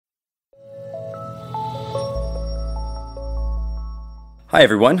Hi,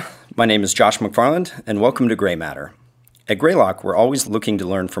 everyone. My name is Josh McFarland, and welcome to Greymatter. At Greylock, we're always looking to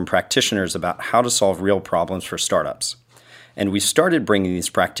learn from practitioners about how to solve real problems for startups. And we started bringing these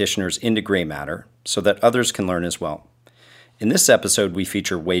practitioners into Greymatter so that others can learn as well. In this episode, we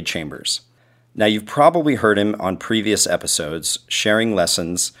feature Wade Chambers. Now, you've probably heard him on previous episodes sharing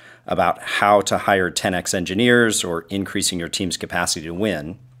lessons about how to hire 10x engineers or increasing your team's capacity to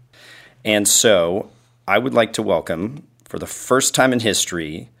win. And so I would like to welcome, for the first time in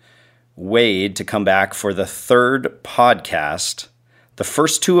history, Wade to come back for the third podcast, the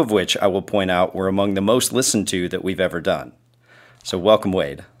first two of which I will point out were among the most listened to that we've ever done. So welcome,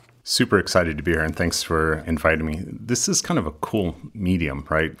 Wade. Super excited to be here, and thanks for inviting me. This is kind of a cool medium,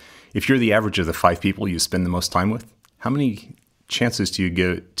 right? If you're the average of the 5 people you spend the most time with, how many chances do you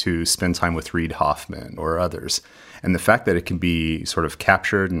get to spend time with Reid Hoffman or others? And the fact that it can be sort of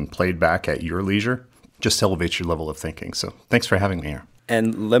captured and played back at your leisure just elevates your level of thinking. So thanks for having me here.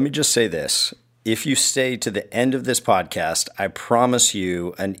 And let me just say this. If you stay to the end of this podcast, I promise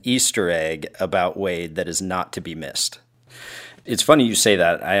you an Easter egg about Wade that is not to be missed. It's funny you say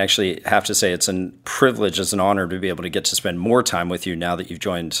that. I actually have to say it's a privilege, it's an honor to be able to get to spend more time with you now that you've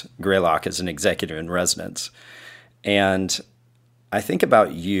joined Greylock as an executive in residence. And I think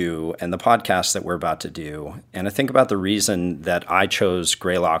about you and the podcast that we're about to do, and I think about the reason that I chose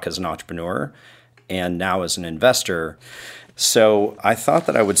Greylock as an entrepreneur and now as an investor. So I thought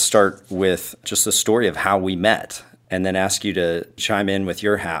that I would start with just the story of how we met and then ask you to chime in with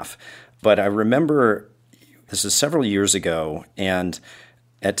your half. But I remember this is several years ago, and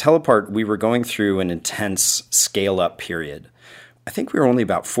at Telepart, we were going through an intense scale-up period. I think we were only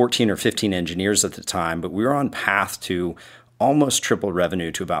about 14 or 15 engineers at the time, but we were on path to almost triple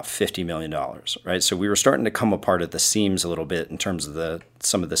revenue to about $50 million, right? So we were starting to come apart at the seams a little bit in terms of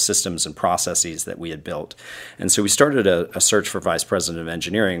some of the systems and processes that we had built. And so we started a search for vice president of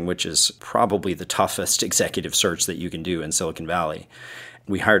engineering, which is probably the toughest executive search that you can do in Silicon Valley.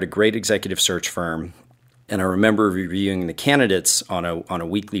 We hired a great executive search firm, and I remember reviewing the candidates on a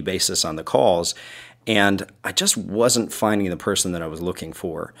weekly basis on the calls, and I just wasn't finding the person that I was looking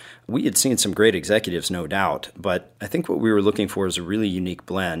for. We had seen some great executives, no doubt, but I think what we were looking for is a really unique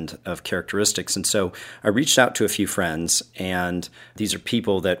blend of characteristics. And so I reached out to a few friends, and these are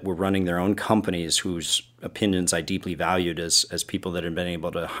people that were running their own companies whose opinions I deeply valued as people that had been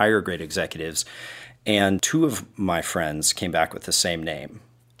able to hire great executives. And 2 of my friends came back with the same name,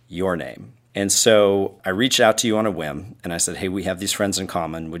 your name. And so I reached out to you on a whim, and I said, hey, we have these friends in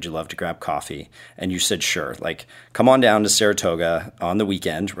common. Would you love to grab coffee? And you said, sure. Like, come on down to Saratoga on the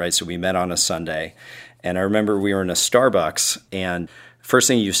weekend, right? So we met on a Sunday. And I remember we were in a Starbucks, and first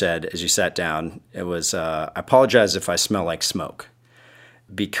thing you said as you sat down, it was, I apologize if I smell like smoke,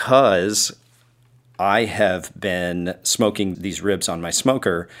 because I have been smoking these ribs on my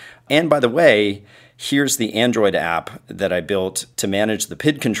smoker. And by the way, here's the Android app that I built to manage the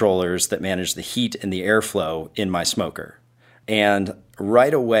PID controllers that manage the heat and the airflow in my smoker. And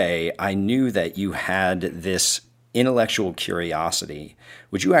right away, I knew that you had this intellectual curiosity,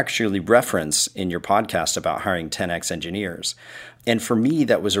 which you actually reference in your podcast about hiring 10x engineers. And for me,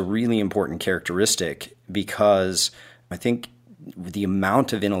 that was a really important characteristic, because I think the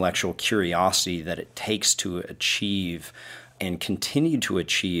amount of intellectual curiosity that it takes to achieve and continue to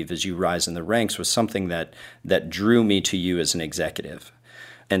achieve as you rise in the ranks was something that drew me to you as an executive.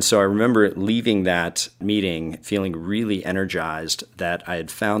 And so I remember leaving that meeting feeling really energized that I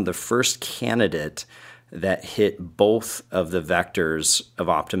had found the first candidate that hit both of the vectors of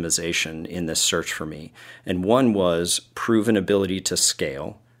optimization in this search for me. And one was proven ability to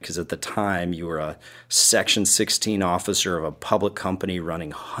scale, because at the time you were a Section 16 officer of a public company running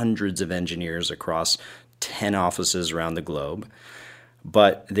hundreds of engineers across 10 offices around the globe,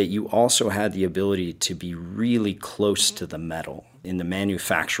 but that you also had the ability to be really close to the metal in the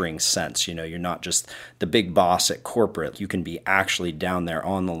manufacturing sense. You know, you're not just the big boss at corporate. You can be actually down there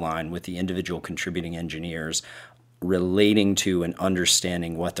on the line with the individual contributing engineers, relating to and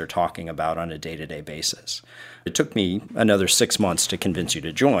understanding what they're talking about on a day-to-day basis. It took me another 6 months to convince you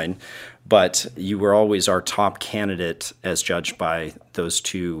to join, but you were always our top candidate as judged by those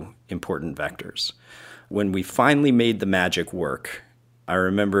 2 important vectors. When we finally made the magic work, I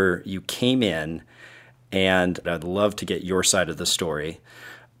remember you came in, and I'd love to get your side of the story.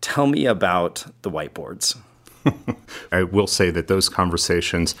 Tell me about the whiteboards. I will say that those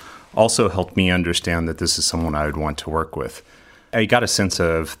conversations also helped me understand that this is someone I would want to work with. I got a sense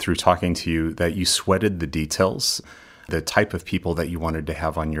of, through talking to you, that you sweated the details, the type of people that you wanted to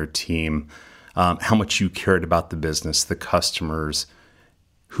have on your team, how much you cared about the business, the customers,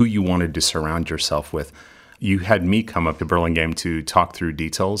 who you wanted to surround yourself with. You had me come up to Burlingame to talk through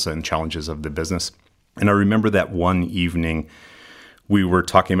details and challenges of the business. And I remember that one evening we were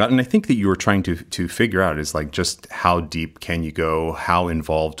talking about, and I think that you were trying to figure out is like just how deep can you go, how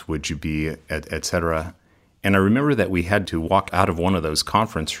involved would you be, et cetera. And I remember that we had to walk out of one of those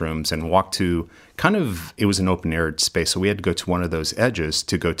conference rooms and walk to it was an open air space. So we had to go to one of those edges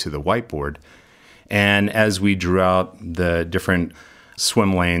to go to the whiteboard. And as we drew out the different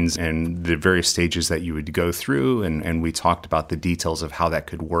swim lanes and the various stages that you would go through, and we talked about the details of how that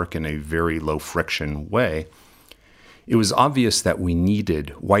could work in a very low friction way, it was obvious that we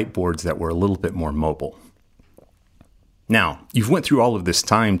needed whiteboards that were a little bit more mobile. Now, you've went through all of this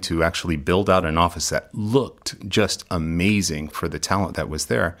time to actually build out an office that looked just amazing for the talent that was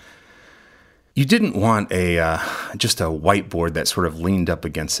there. You didn't want just a whiteboard that sort of leaned up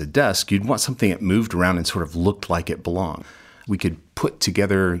against a desk. You'd want something that moved around and sort of looked like it belonged. We could put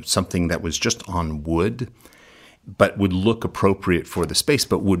together something that was just on wood, but would look appropriate for the space,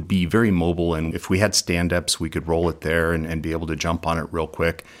 but would be very mobile. And if we had stand-ups, we could roll it there and be able to jump on it real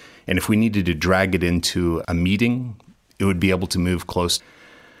quick. And if we needed to drag it into a meeting, it would be able to move close.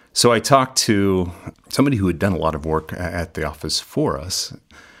 So I talked to somebody who had done a lot of work at the office for us.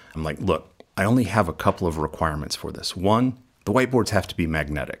 I'm like, look, I only have a couple of requirements for this. One, the whiteboards have to be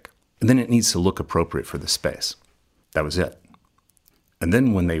magnetic, and then it needs to look appropriate for the space. That was it. And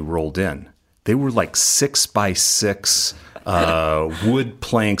then when they rolled in, they were like 6x6 wood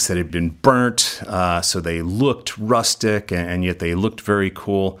planks that had been burnt. So they looked rustic, and yet they looked very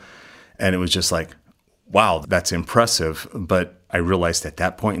cool. And it was just like, wow, that's impressive. But I realized at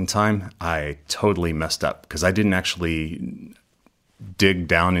that point in time, I totally messed up because I didn't actually dig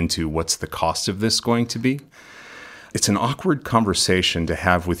down into what's the cost of this going to be. It's an awkward conversation to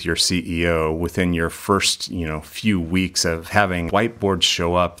have with your CEO within your first, few weeks of having whiteboards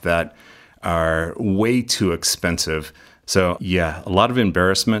show up that are way too expensive. So yeah, a lot of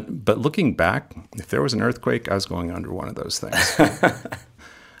embarrassment. But looking back, if there was an earthquake, I was going under one of those things.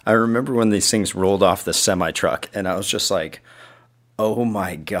 I remember when these things rolled off the semi-truck, and I was just like, oh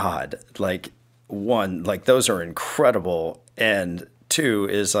my God. Like, one, like those are incredible. And two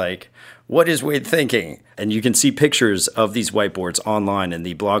is like, what is Wade thinking? And you can see pictures of these whiteboards online in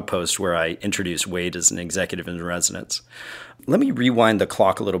the blog post where I introduce Wade as an executive in residence. Let me rewind the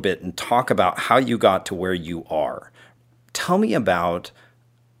clock a little bit and talk about how you got to where you are. Tell me about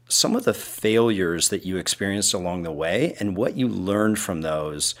some of the failures that you experienced along the way and what you learned from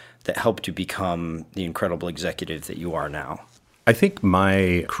those that helped you become the incredible executive that you are now. I think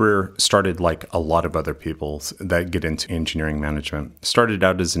my career started like a lot of other people's that get into engineering management. Started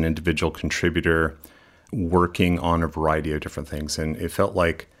out as an individual contributor working on a variety of different things. And it felt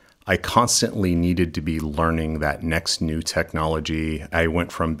like I constantly needed to be learning that next new technology. I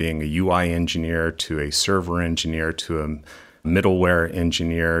went from being a UI engineer to a server engineer to a middleware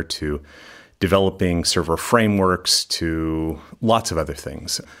engineer to developing server frameworks to lots of other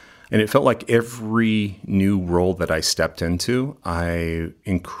things. And it felt like every new role that I stepped into, I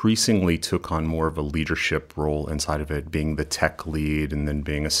increasingly took on more of a leadership role inside of it, being the tech lead and then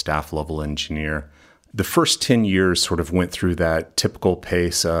being a staff level engineer. The first 10 years sort of went through that typical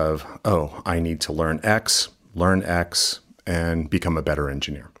pace of, I need to learn X, and become a better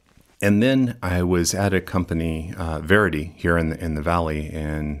engineer. And then I was at a company, Verity, here in the Valley,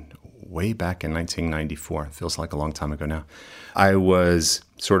 way back in 1994. It feels like a long time ago now. I was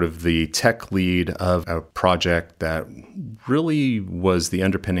sort of the tech lead of a project that really was the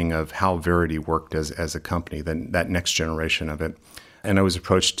underpinning of how Verity worked as a company, that next generation of it. And I was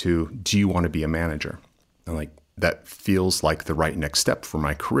approached to, do you want to be a manager? I'm like, that feels like the right next step for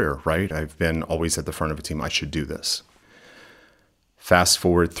my career, right? I've been always at the front of a team. I should do this. Fast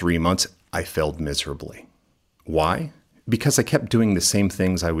forward 3 months, I failed miserably. Why? Because I kept doing the same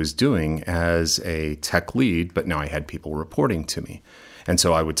things I was doing as a tech lead, but now I had people reporting to me. And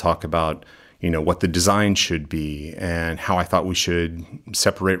so I would talk about, what the design should be and how I thought we should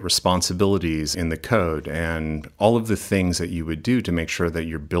separate responsibilities in the code and all of the things that you would do to make sure that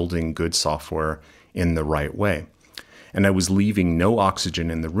you're building good software in the right way. And I was leaving no oxygen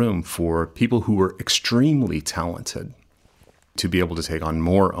in the room for people who were extremely talented to be able to take on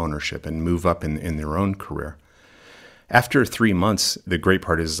more ownership and move up in their own career. After 3 months, the great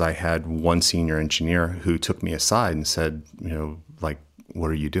part is I had one senior engineer who took me aside and said,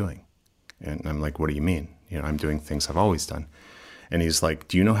 what are you doing? And I'm like, what do you mean? I'm doing things I've always done. And he's like,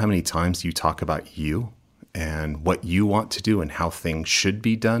 do you know how many times you talk about you and what you want to do and how things should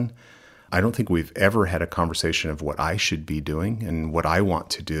be done? I don't think we've ever had a conversation of what I should be doing and what I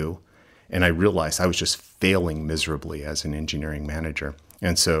want to do. And I realized I was just failing miserably as an engineering manager.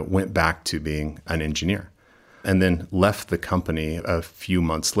 And so went back to being an engineer. and then left the company a few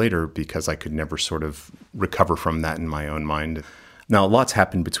months later because I could never sort of recover from that in my own mind. Now, lots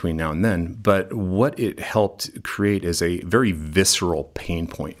happened between now and then, but what it helped create is a very visceral pain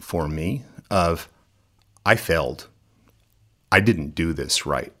point for me of, I failed. I didn't do this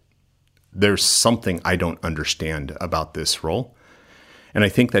right. There's something I don't understand about this role. And I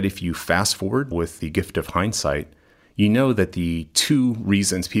think that if you fast forward with the gift of hindsight, you know that the two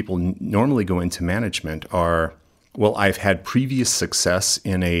reasons people normally go into management are, well, I've had previous success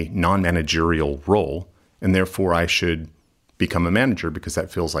in a non-managerial role, and therefore I should become a manager because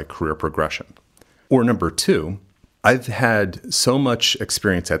that feels like career progression. Or number two, I've had so much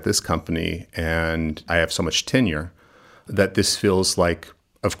experience at this company and I have so much tenure that this feels like,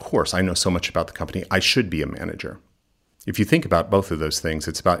 of course, I know so much about the company, I should be a manager. If you think about both of those things,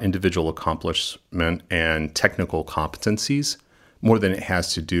 it's about individual accomplishment and technical competencies more than it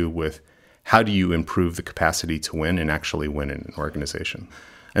has to do with how do you improve the capacity to win and actually win in an organization.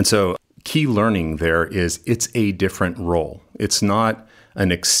 And so key learning there is it's a different role. It's not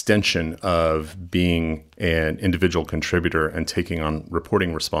an extension of being an individual contributor and taking on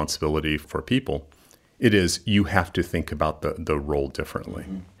reporting responsibility for people. It is you have to think about the role differently.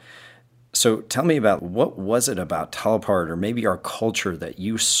 Mm-hmm. So tell me about what was it about Telepart or maybe our culture that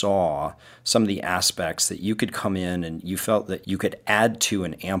you saw some of the aspects that you could come in and you felt that you could add to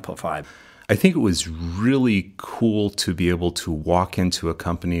and amplify? I think it was really cool to be able to walk into a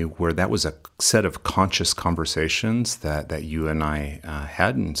company where that was a set of conscious conversations that you and I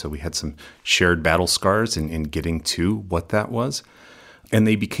had. And so we had some shared battle scars in getting to what that was. And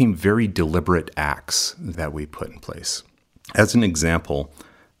they became very deliberate acts that we put in place. As an example,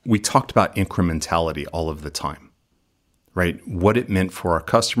 we talked about incrementality all of the time, right? What it meant for our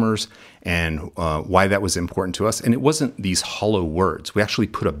customers and why that was important to us. And it wasn't these hollow words. We actually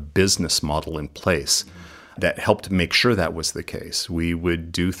put a business model in place that helped make sure that was the case. We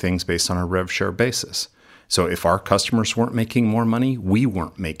would do things based on a rev share basis. So if our customers weren't making more money, we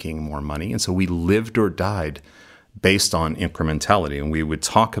weren't making more money. And so we lived or died based on incrementality. And we would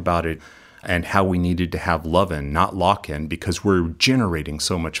talk about it and how we needed to have love-in, not lock-in, because we're generating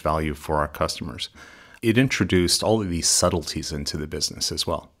so much value for our customers. It introduced all of these subtleties into the business as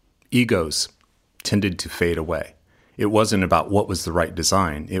well. Egos tended to fade away. It wasn't about what was the right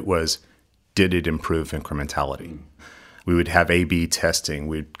design. It was, did it improve incrementality? We would have A/B testing.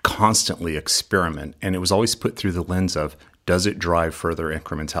 We'd constantly experiment. And it was always put through the lens of, does it drive further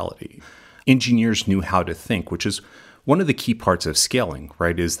incrementality? Engineers knew how to think, which is one of the key parts of scaling,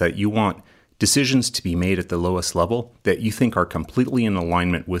 right, is that you want decisions to be made at the lowest level that you think are completely in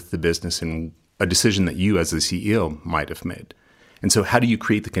alignment with the business and a decision that you as the CEO might have made. And so how do you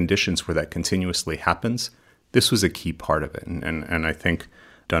create the conditions where that continuously happens? This was a key part of it, and I think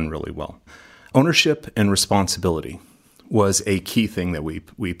done really well. Ownership and responsibility was a key thing that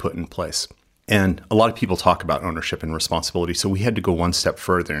we put in place. And a lot of people talk about ownership and responsibility, so we had to go one step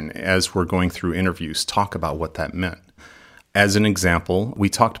further. And as we're going through interviews, talk about what that meant. As an example, we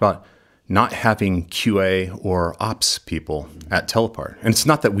talked about not having QA or ops people at Telepart. And it's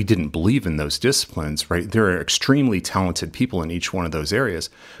not that we didn't believe in those disciplines, right? There are extremely talented people in each one of those areas,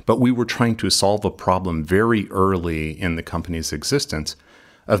 but we were trying to solve a problem very early in the company's existence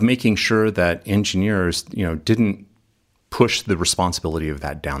of making sure that engineers, didn't push the responsibility of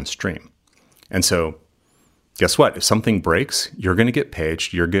that downstream. And so guess what? If something breaks, you're going to get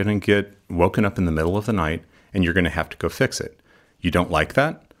paged, you're going to get woken up in the middle of the night, and you're going to have to go fix it. You don't like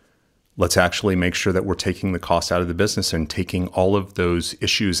that? Let's actually make sure that we're taking the cost out of the business and taking all of those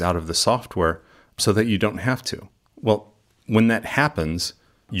issues out of the software so that you don't have to. Well, when that happens,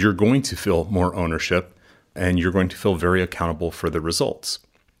 you're going to feel more ownership and you're going to feel very accountable for the results.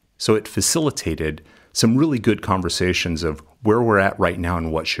 So it facilitated some really good conversations of where we're at right now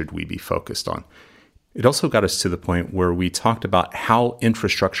and what should we be focused on. It also got us to the point where we talked about how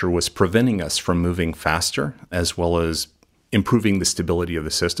infrastructure was preventing us from moving faster, as well as improving the stability of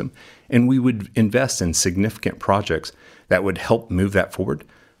the system. And we would invest in significant projects that would help move that forward.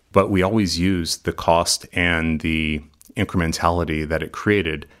 But we always used the cost and the incrementality that it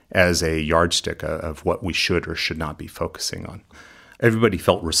created as a yardstick of what we should or should not be focusing on. Everybody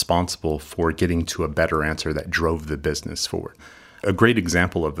felt responsible for getting to a better answer that drove the business forward. A great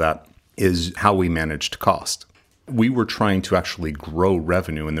example of that is how we managed cost. We were trying to actually grow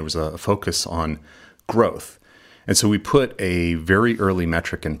revenue, and there was a focus on growth. And so we put a very early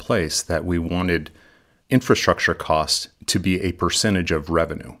metric in place that we wanted infrastructure cost to be a percentage of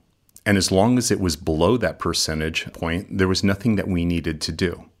revenue. And as long as it was below that percentage point, there was nothing that we needed to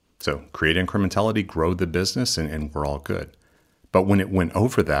do. So create incrementality, grow the business, and we're all good. But when it went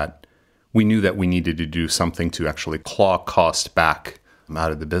over that, we knew that we needed to do something to actually claw cost back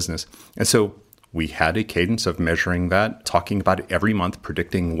out of the business. And so we had a cadence of measuring that, talking about it every month,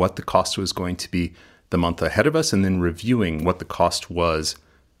 predicting what the cost was going to be the month ahead of us, and then reviewing what the cost was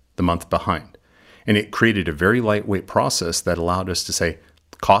the month behind. And it created a very lightweight process that allowed us to say,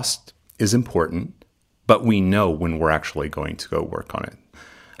 cost is important, but we know when we're actually going to go work on it.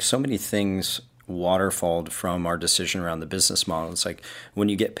 So many things waterfalled from our decision around the business model. It's like when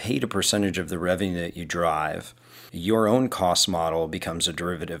you get paid a percentage of the revenue that you drive, your own cost model becomes a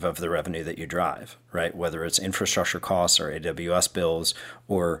derivative of the revenue that you drive, right? Whether it's infrastructure costs or AWS bills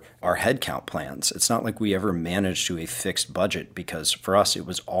or our headcount plans. It's not like we ever managed to a fixed budget, because for us, it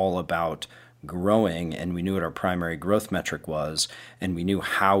was all about growing, and we knew what our primary growth metric was, and we knew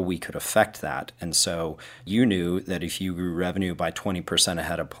how we could affect that. And so you knew that if you grew revenue by 20%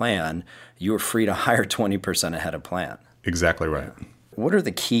 ahead of plan, you were free to hire 20% ahead of plan. Exactly right. What are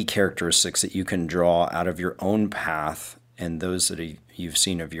the key characteristics that you can draw out of your own path and those that you've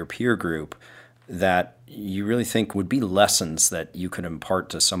seen of your peer group that you really think would be lessons that you could impart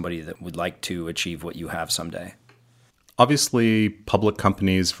to somebody that would like to achieve what you have someday? Obviously, public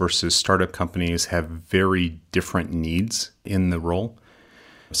companies versus startup companies have very different needs in the role.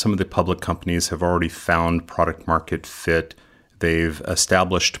 Some of the public companies have already found product market fit. They've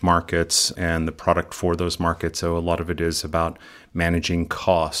established markets and the product for those markets. So a lot of it is about managing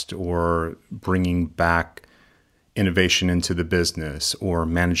cost or bringing back innovation into the business or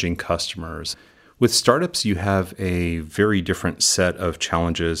managing customers. With startups, you have a very different set of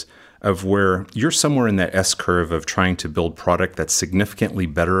challenges of where you're somewhere in that S-curve of trying to build product that's significantly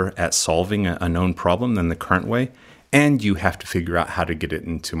better at solving a known problem than the current way, and you have to figure out how to get it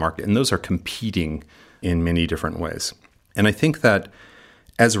into market. And those are competing in many different ways. And I think that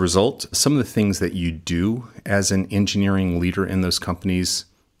as a result, some of the things that you do as an engineering leader in those companies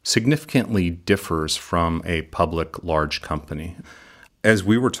significantly differs from a public large company. As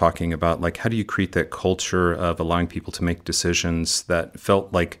we were talking about, like, how do you create that culture of allowing people to make decisions that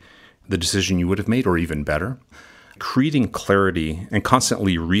felt like the decision you would have made or even better? Creating clarity and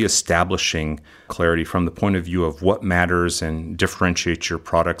constantly reestablishing clarity from the point of view of what matters and differentiates your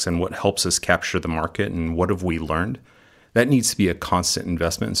products and what helps us capture the market and what have we learned. That needs to be a constant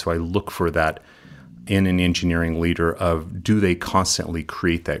investment. And so I look for that in an engineering leader of, do they constantly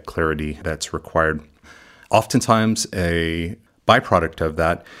create that clarity that's required? Oftentimes, a byproduct of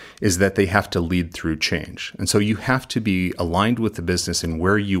that is that they have to lead through change. And so you have to be aligned with the business and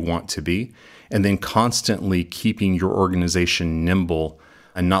where you want to be, and then constantly keeping your organization nimble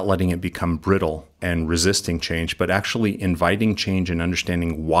and not letting it become brittle and resisting change, but actually inviting change and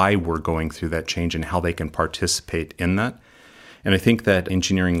understanding why we're going through that change and how they can participate in that. And I think that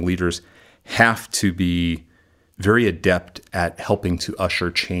engineering leaders have to be very adept at helping to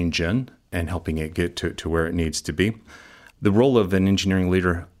usher change in and helping it get to where it needs to be. The role of an engineering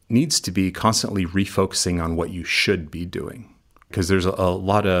leader needs to be constantly refocusing on what you should be doing, because there's a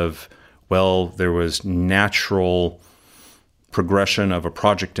lot of, well, there was natural progression of a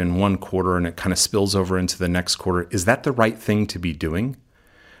project in one quarter and it kind of spills over into the next quarter. Is that the right thing to be doing?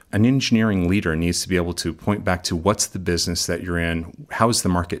 An engineering leader needs to be able to point back to what's the business that you're in, how has the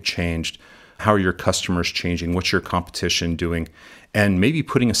market changed, how are your customers changing, what's your competition doing, and maybe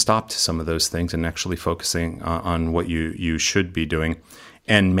putting a stop to some of those things and actually focusing on what you should be doing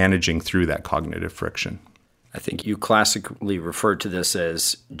and managing through that cognitive friction. I think you classically referred to this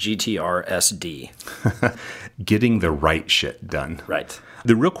as GTRSD. Getting the right shit done. Right.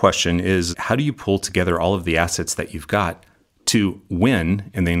 The real question is, how do you pull together all of the assets that you've got to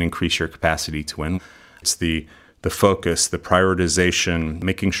win and then increase your capacity to win? It's the focus, the prioritization,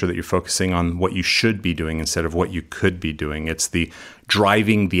 making sure that you're focusing on what you should be doing instead of what you could be doing. It's the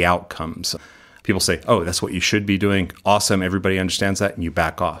driving the outcomes. People say, oh, that's what you should be doing. Awesome. Everybody understands that. And you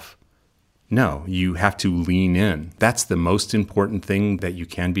back off. No, you have to lean in. That's the most important thing that you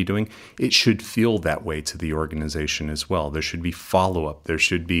can be doing. It should feel that way to the organization as well. There should be follow-up. There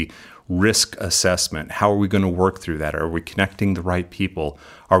should be risk assessment. How are we going to work through that? Are we connecting the right people?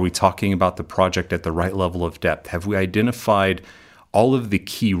 Are we talking about the project at the right level of depth? Have we identified all of the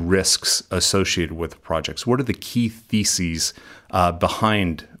key risks associated with projects? What are the key theses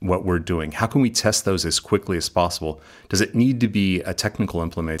behind what we're doing? How can we test those as quickly as possible? Does it need to be a technical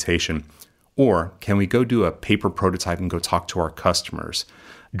implementation? Or can we go do a paper prototype and go talk to our customers?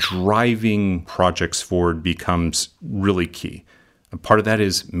 Driving projects forward becomes really key. And part of that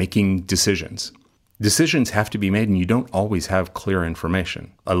is making decisions. Decisions have to be made, and you don't always have clear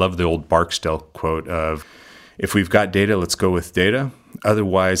information. I love the old Barksdale quote of, if we've got data, let's go with data.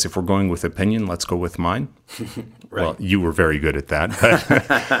 Otherwise, if we're going with opinion, let's go with mine. Right. Well, you were very good at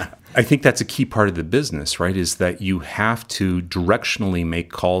that. I think that's a key part of the business, right? Is that you have to directionally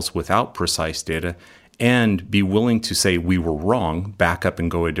make calls without precise data and be willing to say we were wrong, back up and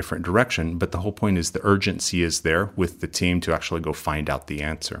go a different direction. But the whole point is the urgency is there with the team to actually go find out the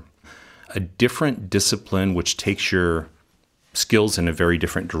answer. A different discipline which takes your skills in a very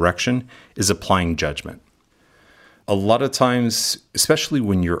different direction is applying judgment. A lot of times, especially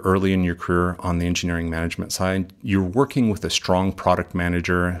when you're early in your career on the engineering management side, you're working with a strong product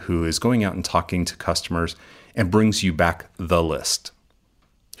manager who is going out and talking to customers and brings you back the list.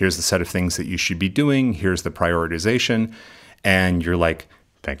 Here's the set of things that you should be doing. Here's the prioritization. And you're like,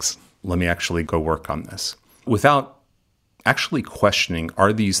 thanks. Let me actually go work on this. Without actually questioning,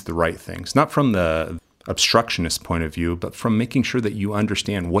 are these the right things? Not from the obstructionist point of view, but from making sure that you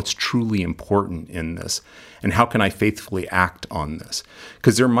understand what's truly important in this and how can I faithfully act on this?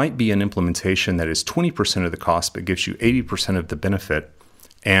 Because there might be an implementation that is 20% of the cost, but gives you 80% of the benefit.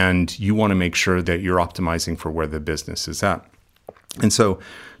 And you want to make sure that you're optimizing for where the business is at. And so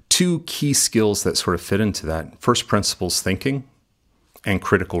 2 key skills that sort of fit into that: first principles thinking and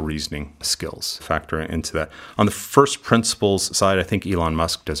critical reasoning skills factor into that. On the first principles side, I think Elon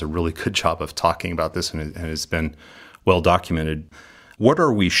Musk does a really good job of talking about this and has been well documented. What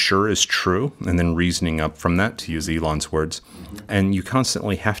are we sure is true? And then reasoning up from that, to use Elon's words. And you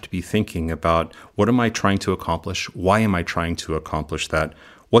constantly have to be thinking about, what am I trying to accomplish? Why am I trying to accomplish that?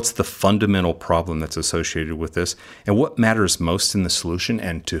 What's the fundamental problem that's associated with this? And what matters most in the solution,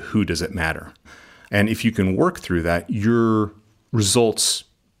 and to who does it matter? And if you can work through that, your results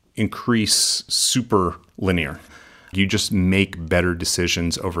increase super linear. You just make better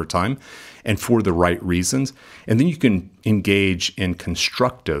decisions over time and for the right reasons. And then you can engage in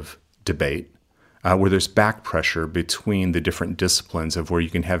constructive debate where there's back pressure between the different disciplines, of where you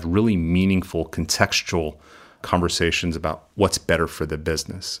can have really meaningful contextual conversations about what's better for the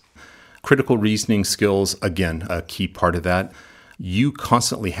business. Critical reasoning skills, again, a key part of that. You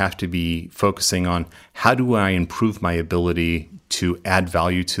constantly have to be focusing on, how do I improve my ability to add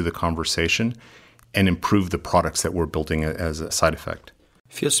value to the conversation and improve the products that we're building as a side effect?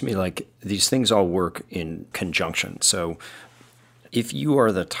 It feels to me like these things all work in conjunction. So if you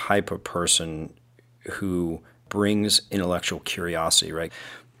are the type of person who brings intellectual curiosity, right?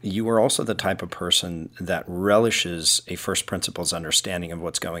 You are also the type of person that relishes a first principles understanding of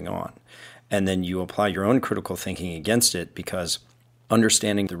what's going on. And then you apply your own critical thinking against it, because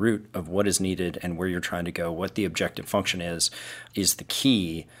understanding the root of what is needed and where you're trying to go, what the objective function is the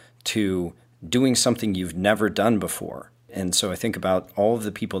key to doing something you've never done before. And so I think about all of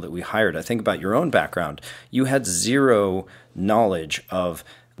the people that we hired. I think about your own background. You had zero knowledge of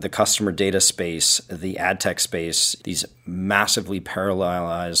the customer data space, the ad tech space, these massively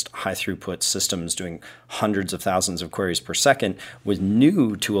parallelized high throughput systems doing hundreds of thousands of queries per second was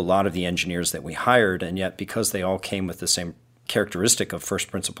new to a lot of the engineers that we hired. And yet, because they all came with the same characteristic of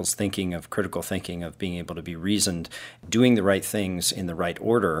first principles thinking, of critical thinking, of being able to be reasoned, doing the right things in the right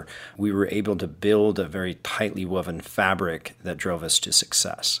order, we were able to build a very tightly woven fabric that drove us to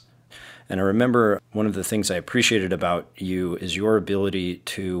success. And I remember one of the things I appreciated about you is your ability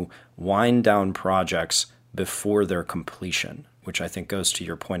to wind down projects before their completion, which I think goes to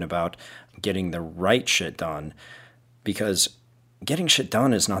your point about getting the right shit done, because getting shit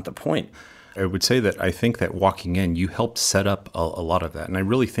done is not the point. I would say that I think that walking in, you helped set up a lot of that. And I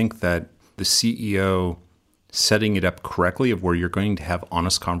really think that the CEO setting it up correctly, of where you're going to have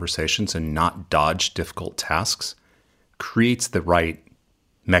honest conversations and not dodge difficult tasks, creates the right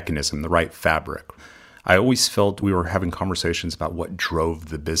mechanism, the right fabric. I always felt we were having conversations about what drove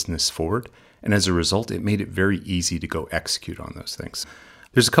the business forward. And as a result, it made it very easy to go execute on those things.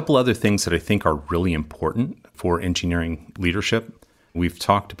 There's a couple other things that I think are really important for engineering leadership. We've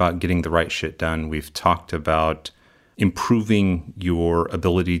talked about getting the right shit done. We've talked about improving your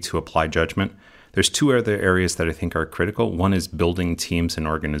ability to apply judgment. There's 2 other areas that I think are critical. One is building teams and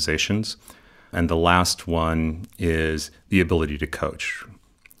organizations. And the last one is the ability to coach.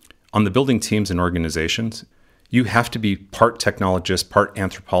 On the building teams and organizations, you have to be part technologist, part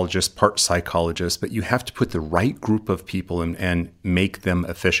anthropologist, part psychologist, but you have to put the right group of people in and make them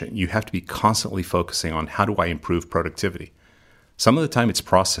efficient. You have to be constantly focusing on, how do I improve productivity? Some of the time it's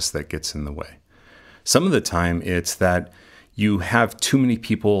process that gets in the way. Some of the time it's that you have too many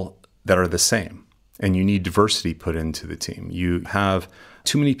people that are the same and you need diversity put into the team. You have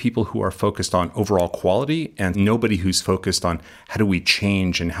too many people who are focused on overall quality and nobody who's focused on how do we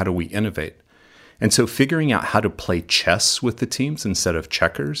change and how do we innovate. And so figuring out how to play chess with the teams instead of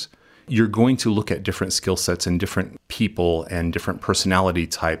checkers you're going to look at different skill sets and different people and different personality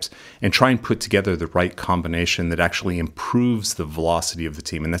types and try and put together the right combination that actually improves the velocity of the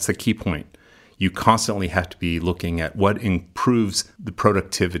team. And that's the key point. You constantly have to be looking at what improves the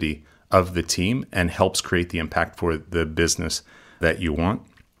productivity of the team and helps create the impact for the business that you want.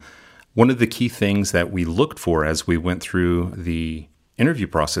 One of the key things that we looked for as we went through the interview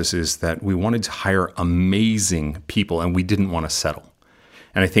process is that we wanted to hire amazing people and we didn't want to settle.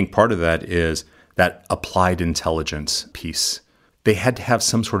 And I think part of that is that applied intelligence piece. They had to have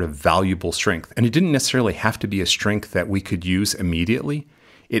some sort of valuable strength. And it didn't necessarily have to be a strength that we could use immediately.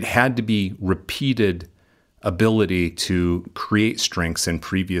 It had to be repeated ability to create strengths in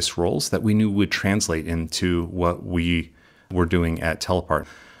previous roles that we knew would translate into what we were doing at Telepart.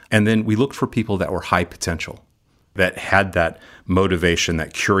 And then we looked for people that were high potential, that had that motivation,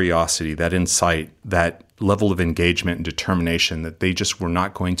 that curiosity, that insight, that level of engagement and determination, that they just were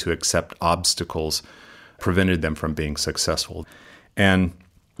not going to accept obstacles prevented them from being successful. And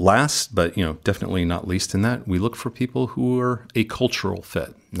last, but definitely not least in that, we look for people who are a cultural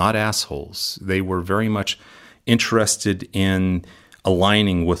fit, not assholes. They were very much interested in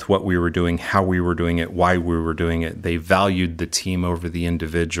aligning with what we were doing, how we were doing it, why we were doing it. They valued the team over the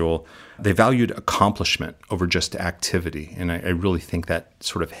individual. They valued accomplishment over just activity. And I really think that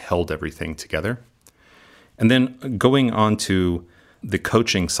sort of held everything together. And then going on to the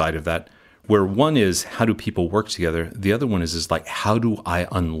coaching side of that, where one is how do people work together? The other one is like, how do I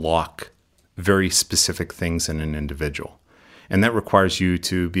unlock very specific things in an individual? And that requires you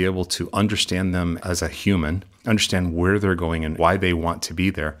to be able to understand them as a human, understand where they're going and why they want to be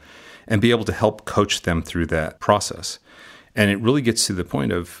there, and be able to help coach them through that process. And it really gets to the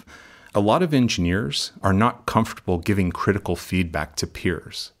point of a lot of engineers are not comfortable giving critical feedback to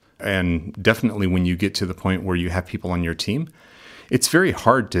peers. And definitely when you get to the point where you have people on your team, it's very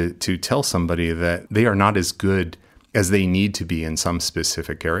hard to tell somebody that they are not as good as they need to be in some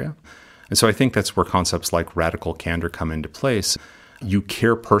specific area. And so I think that's where concepts like radical candor come into place. You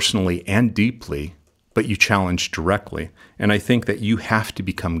care personally and deeply, but you challenge directly. And I think that you have to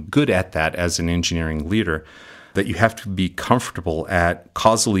become good at that as an engineering leader, that you have to be comfortable at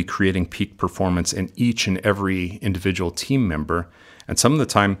causally creating peak performance in each and every individual team member. And some of the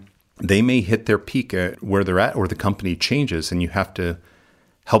time, they may hit their peak at where they're at or the company changes, and you have to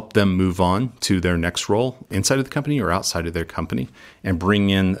help them move on to their next role inside of the company or outside of their company and bring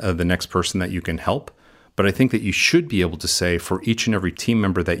in the next person that you can help. But I think that you should be able to say for each and every team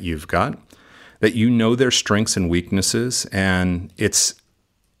member that you've got, that you know their strengths and weaknesses, and it's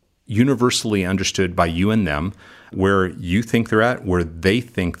universally understood by you and them where you think they're at, where they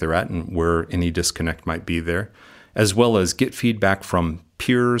think they're at, and where any disconnect might be there, as well as get feedback from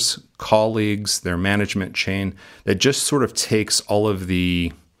peers, colleagues, their management chain, that just sort of takes all of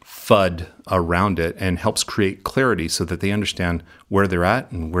the FUD around it and helps create clarity so that they understand where they're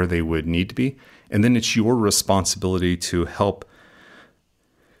at and where they would need to be. And then it's your responsibility to help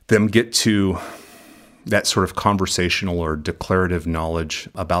them get to that sort of conversational or declarative knowledge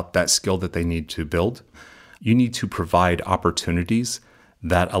about that skill that they need to build. You need to provide opportunities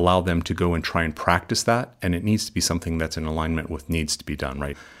that allow them to go and try and practice that. And it needs to be something that's in alignment with needs to be done,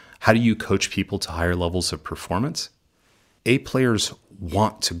 right? How do you coach people to higher levels of performance? A players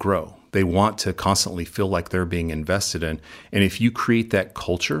want to grow. They want to constantly feel like they're being invested in. And if you create that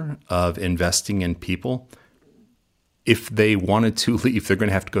culture of investing in people, if they wanted to leave, they're going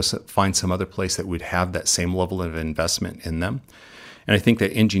to have to go find some other place that would have that same level of investment in them. And I think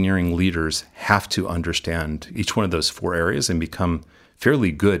that engineering leaders have to understand each one of those four areas and become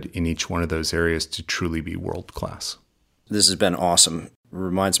fairly good in each one of those areas to truly be world-class. This has been awesome.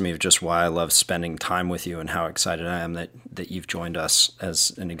 Reminds me of just why I love spending time with you and how excited I am that you've joined us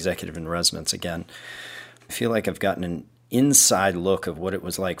as an executive in residence again. I feel like I've gotten an inside look of what it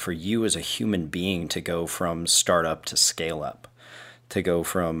was like for you as a human being to go from startup to scale up, to go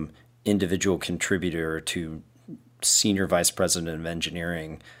from individual contributor to senior vice president of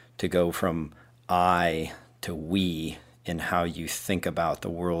engineering, to go from I to we in how you think about the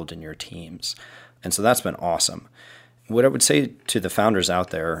world and your teams. And so that's been awesome. What I would say to the founders out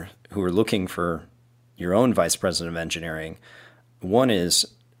there who are looking for your own vice president of engineering, one is,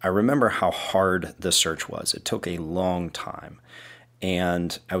 I remember how hard the search was. It took a long time.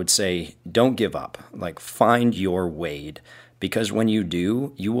 And I would say, don't give up. Like, find your Wade. Because when you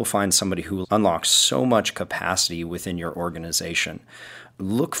do, you will find somebody who unlocks so much capacity within your organization.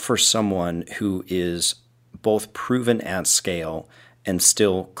 Look for someone who is both proven at scale and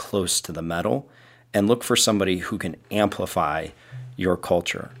still close to the metal, and look for somebody who can amplify your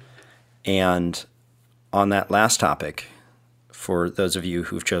culture. And on that last topic, for those of you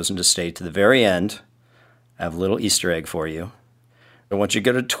who've chosen to stay to the very end, I have a little Easter egg for you. I want you to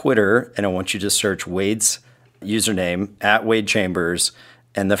go to Twitter, and I want you to search Wade's username, @WadeChambers,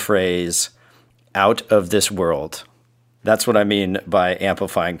 and the phrase, "out of this world." That's what I mean by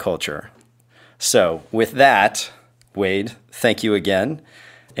amplifying culture. So with that, Wade, thank you again.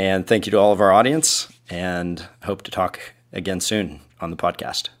 And thank you to all of our audience, and hope to talk again soon on the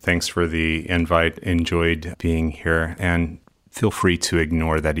podcast. Thanks for the invite. Enjoyed being here. And feel free to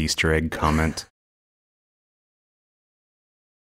ignore that Easter egg comment.